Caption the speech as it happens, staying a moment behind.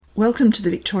Welcome to the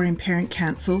Victorian Parent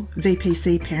Council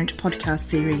VPC Parent Podcast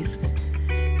Series.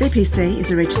 VPC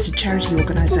is a registered charity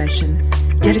organisation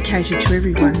dedicated to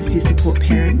everyone who support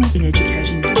parents in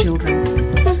educating their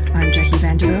children. I'm Jackie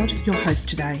Vanderveld, your host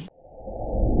today.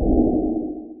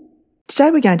 Today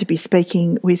we're going to be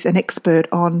speaking with an expert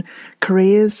on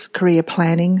careers, career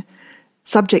planning,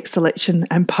 subject selection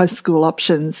and post-school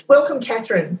options. Welcome,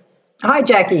 Catherine. Hi,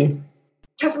 Jackie.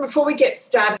 Catherine, before we get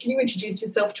started, can you introduce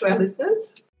yourself to our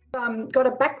listeners? Got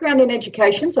a background in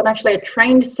education, so I'm actually a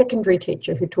trained secondary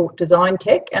teacher who taught design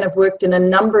tech and have worked in a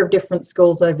number of different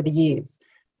schools over the years.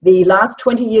 The last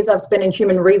 20 years I've spent in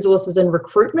human resources and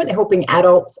recruitment, helping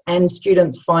adults and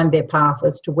students find their path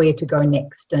as to where to go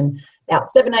next. And about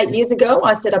 7-8 years ago,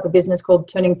 I set up a business called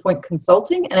Turning Point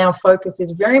Consulting, and our focus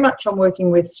is very much on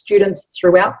working with students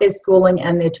throughout their schooling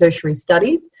and their tertiary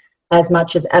studies, as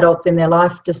much as adults in their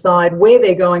life decide where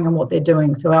they're going and what they're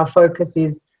doing. So our focus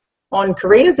is on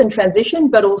careers and transition,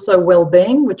 but also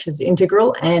well-being, which is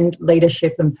integral, and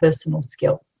leadership and personal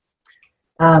skills.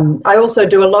 I also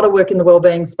do a lot of work in the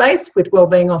wellbeing space with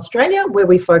Wellbeing Australia, where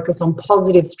we focus on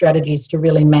positive strategies to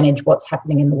really manage what's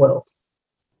happening in the world.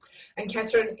 And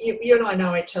Catherine, you and I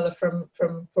know each other from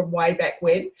way back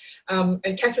when, and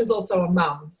Catherine's also a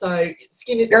mum, so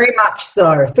skin is very much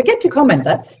so. Forget to comment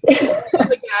that.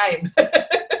 the game.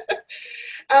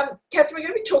 Catherine, we're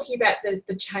going to be talking about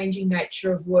the changing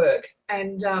nature of work,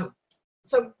 and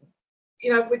so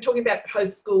we're talking about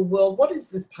post-school world. What is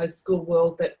this post-school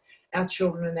world that our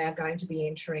children are now going to be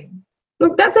entering?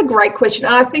 Look, that's a great question.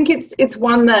 I think it's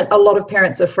one that a lot of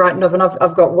parents are frightened of, and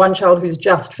I've got one child who's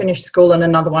just finished school and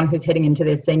another one who's heading into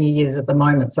their senior years at the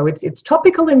moment. So it's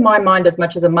topical in my mind as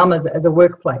much as a mum as a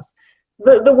workplace.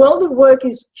 The world of work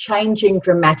is changing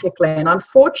dramatically, and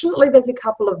unfortunately there's a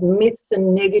couple of myths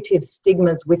and negative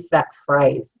stigmas with that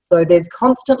phrase. So there's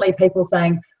constantly people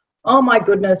saying, oh my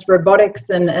goodness,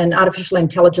 robotics and artificial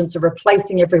intelligence are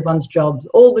replacing everyone's jobs.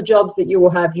 All the jobs that you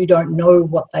will have, you don't know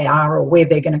what they are or where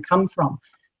they're going to come from.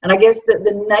 And I guess that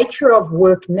the nature of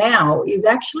work now is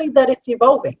actually that it's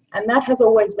evolving, and that has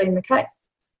always been the case.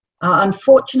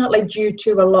 Unfortunately, due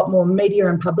to a lot more media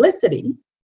and publicity,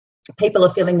 people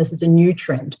are feeling this is a new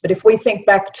trend. But if we think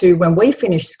back to when we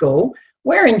finished school,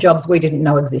 we're in jobs we didn't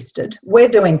know existed. We're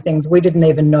doing things we didn't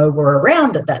even know were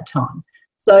around at that time.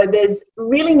 So there's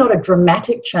really not a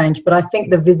dramatic change, but I think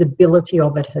the visibility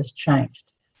of it has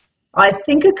changed. I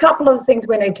think a couple of things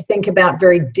we need to think about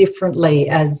very differently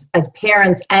as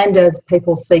parents and as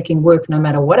people seeking work, no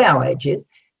matter what our age is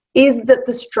that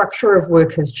the structure of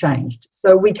work has changed.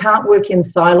 So we can't work in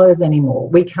silos anymore.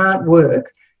 We can't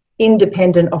work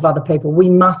independent of other people. We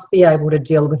must be able to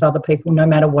deal with other people no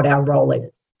matter what our role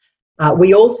is.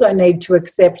 We also need to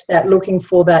accept that looking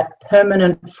for that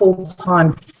permanent,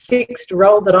 full-time, fixed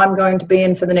role that I'm going to be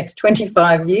in for the next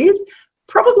 25 years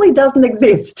probably doesn't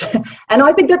exist. And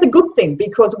I think that's a good thing,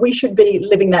 because we should be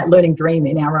living that learning dream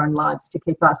in our own lives to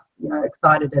keep us,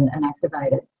 excited and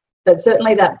activated. But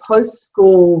certainly that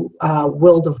post-school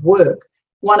world of work,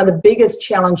 one of the biggest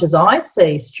challenges I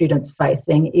see students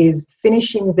facing is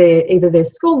finishing either their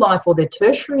school life or their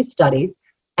tertiary studies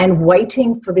and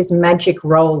waiting for this magic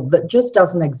role that just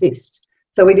doesn't exist.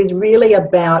 So it is really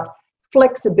about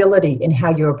flexibility in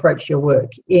how you approach your work,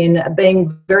 in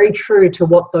being very true to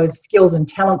what those skills and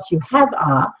talents you have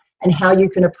are, and how you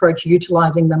can approach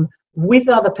utilising them with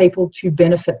other people to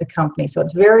benefit the company. So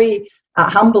it's very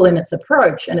humble in its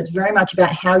approach, and it's very much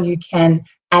about how you can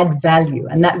add value,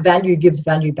 and that value gives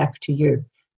value back to you.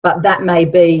 But that may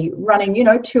be running,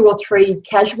 2 or 3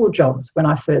 casual jobs when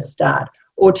I first start,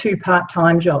 or 2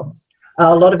 part-time jobs.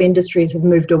 A lot of industries have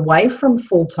moved away from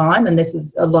full-time, and this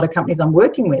is a lot of companies I'm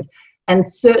working with, and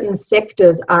certain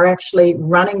sectors are actually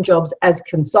running jobs as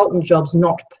consultant jobs,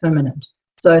 not permanent.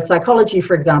 So psychology,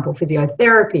 for example,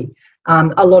 physiotherapy,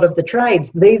 a lot of the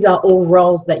trades, these are all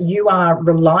roles that you are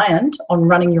reliant on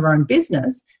running your own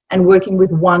business and working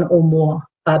with one or more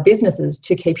businesses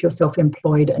to keep yourself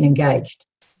employed and engaged.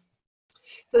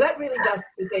 So that really does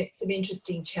present some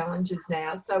interesting challenges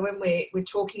now. So when we're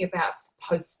talking about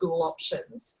post-school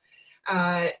options,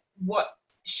 what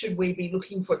should we be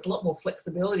looking for? It's a lot more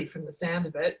flexibility from the sound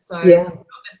of it. So yeah. Not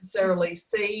necessarily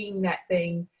seeing that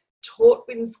being taught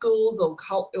in schools or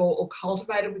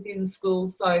cultivated within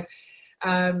schools. So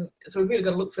we've really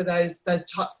got to look for those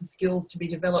types of skills to be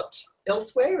developed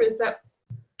elsewhere. Is that?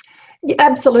 Yeah,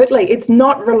 absolutely. It's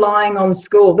not relying on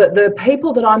school. The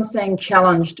people that I'm seeing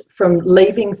challenged from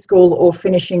leaving school or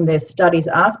finishing their studies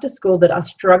after school that are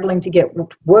struggling to get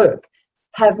work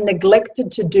have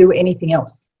neglected to do anything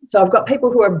else. So I've got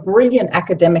people who are brilliant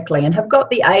academically and have got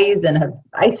the A's and have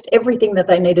aced everything that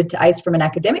they needed to ace from an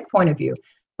academic point of view,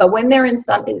 But when they're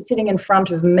sitting in front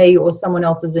of me or someone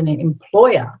else as an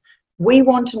employer, we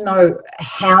want to know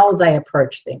how they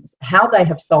approach things, how they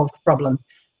have solved problems.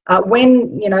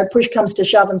 When, push comes to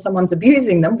shove and someone's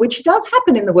abusing them, which does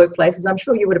happen in the workplace, as I'm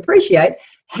sure you would appreciate,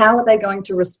 how are they going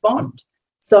to respond?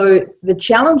 So the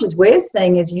challenges we're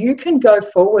seeing is you can go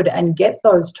forward and get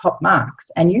those top marks,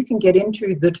 and you can get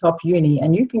into the top uni,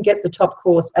 and you can get the top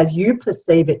course as you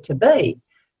perceive it to be,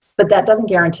 but that doesn't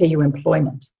guarantee you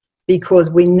employment, because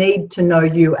we need to know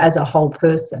you as a whole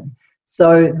person.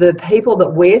 So the people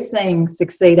that we're seeing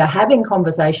succeed are having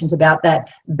conversations about that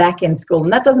back in school.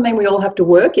 And that doesn't mean we all have to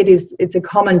work. It's a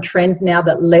common trend now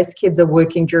that less kids are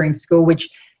working during school, which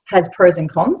has pros and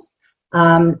cons.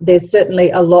 There's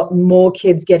certainly a lot more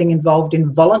kids getting involved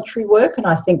in voluntary work. And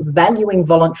I think valuing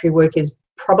voluntary work is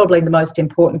probably the most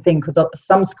important thing, because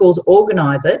some schools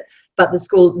organise it, but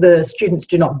the students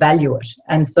do not value it.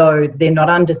 And so they're not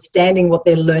understanding what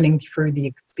they're learning through the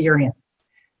experience.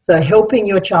 So helping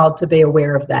your child to be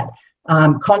aware of that,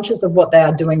 conscious of what they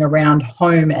are doing around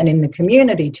home and in the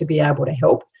community to be able to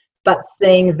help, but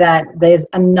seeing that there's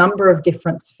a number of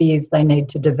different spheres they need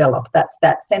to develop. That's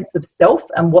that sense of self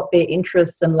and what their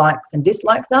interests and likes and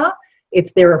dislikes are.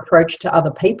 It's their approach to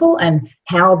other people and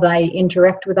how they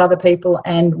interact with other people,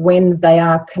 and when they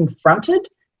are confronted,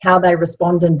 how they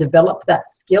respond and develop that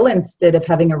skill instead of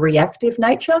having a reactive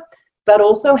nature, but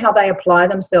also how they apply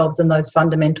themselves in those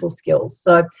fundamental skills.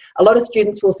 So a lot of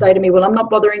students will say to me, well, I'm not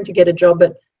bothering to get a job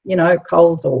at,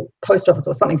 Coles or post office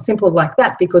or something simple like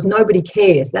that because nobody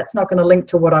cares. That's not going to link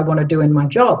to what I want to do in my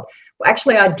job. Well,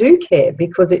 actually, I do care,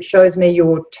 because it shows me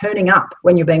you're turning up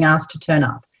when you're being asked to turn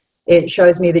up. It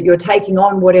shows me that you're taking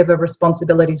on whatever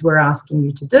responsibilities we're asking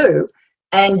you to do,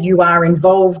 and you are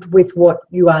involved with what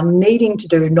you are needing to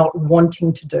do, not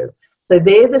wanting to do. So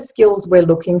they're the skills we're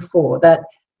looking for,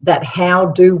 that how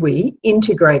do we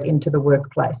integrate into the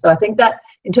workplace. So I think that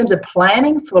in terms of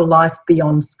planning for life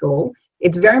beyond school,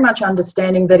 it's very much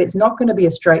understanding that it's not going to be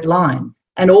a straight line,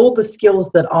 and all the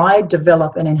skills that I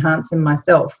develop and enhance in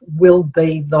myself will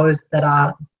be those that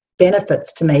are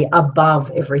benefits to me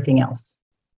above everything else.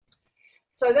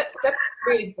 So that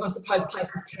really, I suppose,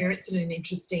 places parents in an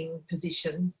interesting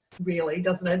position, really,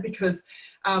 doesn't it? Because,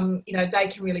 they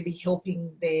can really be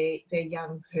helping their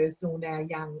young person or now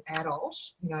young adult,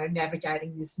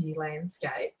 navigating this new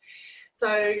landscape.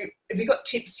 So have you got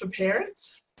tips for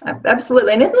parents?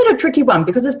 Absolutely. And isn't it a tricky one?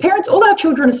 Because as parents, all our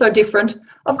children are so different.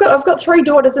 I've got 3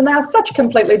 daughters, and they are such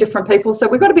completely different people. So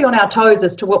we've got to be on our toes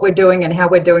as to what we're doing and how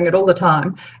we're doing it all the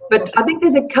time. But I think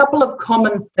there's a couple of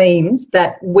common themes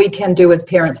that we can do as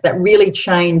parents that really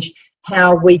change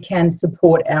how we can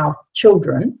support our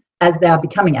children as they are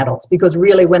becoming adults. Because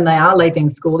really, when they are leaving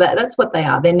school, that's what they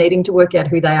are. They're needing to work out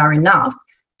who they are enough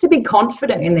to be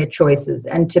confident in their choices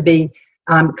and to be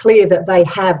clear that they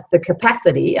have the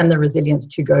capacity and the resilience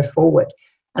to go forward.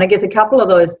 And I guess a couple of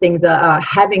those things are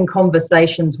having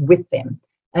conversations with them.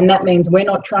 And that means we're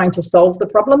not trying to solve the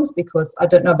problems, because I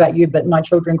don't know about you, but my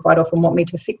children quite often want me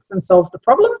to fix and solve the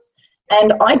problems.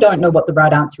 And I don't know what the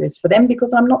right answer is for them,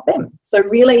 because I'm not them. So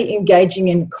really engaging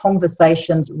in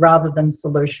conversations rather than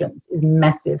solutions is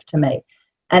massive to me.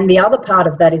 And the other part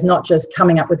of that is not just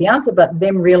coming up with the answer, but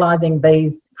them realising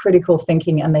these critical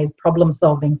thinking and these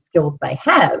problem-solving skills they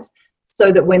have,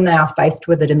 so that when they are faced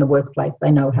with it in the workplace, they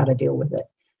know how to deal with it.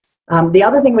 The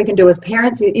other thing we can do as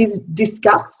parents is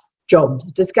discuss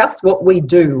jobs, discuss what we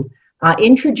do,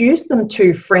 introduce them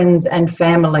to friends and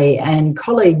family and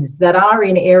colleagues that are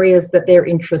in areas that they're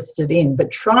interested in,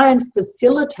 but try and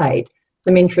facilitate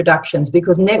some introductions,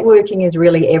 because networking is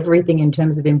really everything in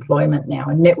terms of employment now,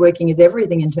 and networking is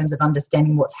everything in terms of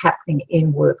understanding what's happening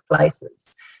in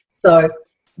workplaces. So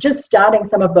just starting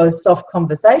some of those soft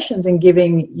conversations and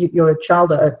giving your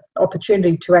child an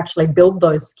opportunity to actually build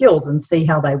those skills and see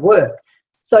how they work,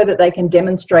 so that they can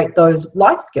demonstrate those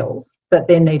life skills that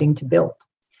they're needing to build.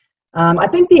 I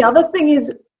think the other thing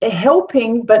is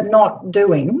helping but not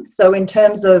doing. So in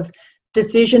terms of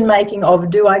decision making of,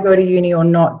 do I go to uni or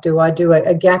not? Do I do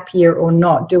a gap year or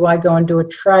not? Do I go and do a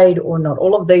trade or not?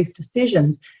 All of these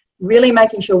decisions, really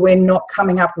making sure we're not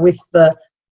coming up with the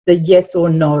yes or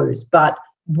no's, but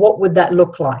what would that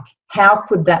look like? How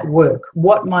could that work?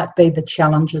 What might be the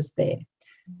challenges there?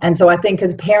 And so I think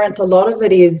as parents, a lot of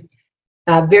it is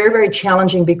very, very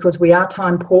challenging, because we are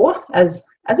time poor as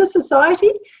a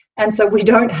society. And so we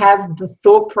don't have the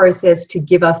thought process to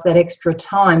give us that extra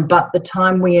time, but the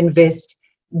time we invest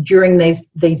during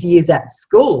these years at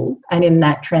school and in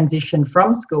that transition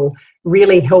from school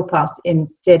really help us in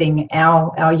setting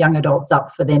our young adults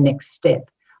up for their next step.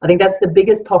 I think that's the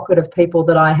biggest pocket of people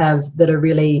that I have that are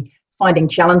really finding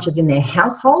challenges in their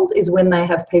household is when they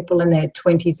have people in their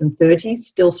 20s and 30s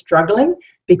still struggling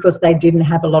because they didn't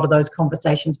have a lot of those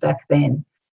conversations back then.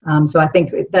 So I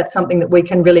think that's something that we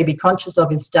can really be conscious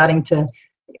of, is starting to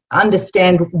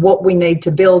understand what we need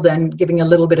to build and giving a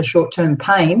little bit of short-term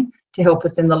pain to help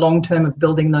us in the long term of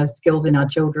building those skills in our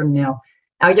children now.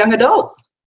 Our young adults.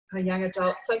 So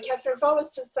Catherine, if I was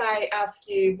to ask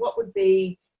you what would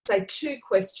be, say, 2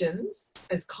 questions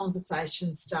as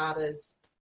conversation starters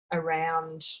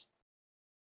around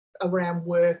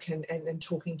work and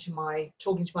talking to my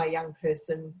young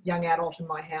adult in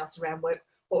my house around work,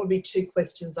 what would be 2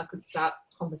 questions I could start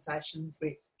conversations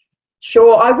with?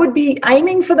 Sure, I would be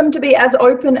aiming for them to be as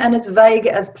open and as vague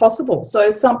as possible. So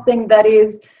something that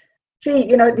is,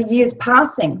 the year's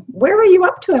passing. Where are you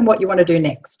up to and what you want to do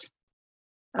next?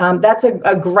 That's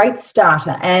a great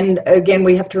starter. And again,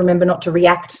 we have to remember not to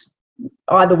react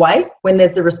either way when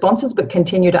there's the responses, but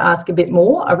continue to ask a bit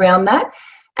more around that.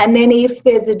 And then if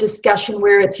there's a discussion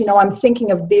where it's, I'm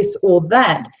thinking of this or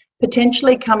that,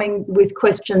 potentially coming with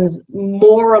questions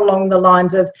more along the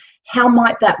lines of, how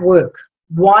might that work?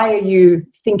 Why are you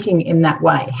thinking in that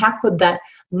way? How could that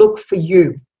look for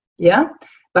you? Yeah.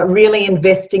 But really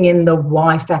investing in the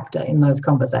why factor in those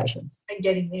conversations. And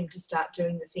getting them to start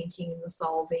doing the thinking and the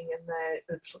solving and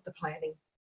the planning.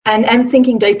 And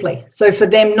thinking deeply. So for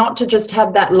them not to just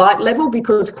have that light level,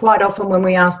 because quite often when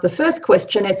we ask the first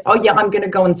question, it's, I'm going to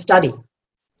go and study.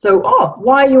 So,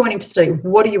 why are you wanting to study?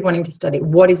 What are you wanting to study?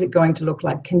 What is it going to look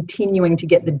like? Continuing to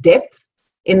get the depth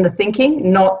in the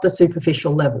thinking, not the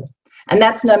superficial level. And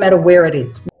that's no matter where it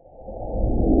is.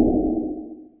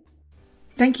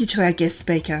 Thank you to our guest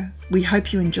speaker. We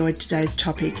hope you enjoyed today's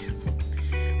topic.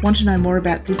 Want to know more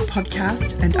about this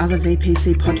podcast and other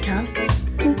VPC podcasts?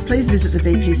 Please visit the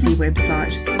VPC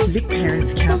website,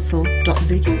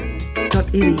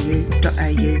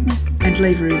 vicparentscouncil.vic.edu.au, and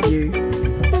leave a review.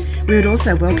 We would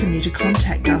also welcome you to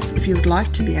contact us if you would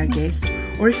like to be our guest,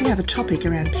 or if you have a topic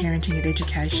around parenting and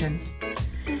education.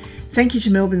 Thank you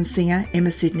to Melbourne singer Emma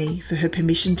Sidney for her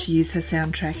permission to use her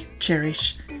soundtrack,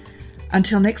 Cherish.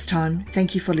 Until next time,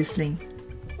 thank you for listening.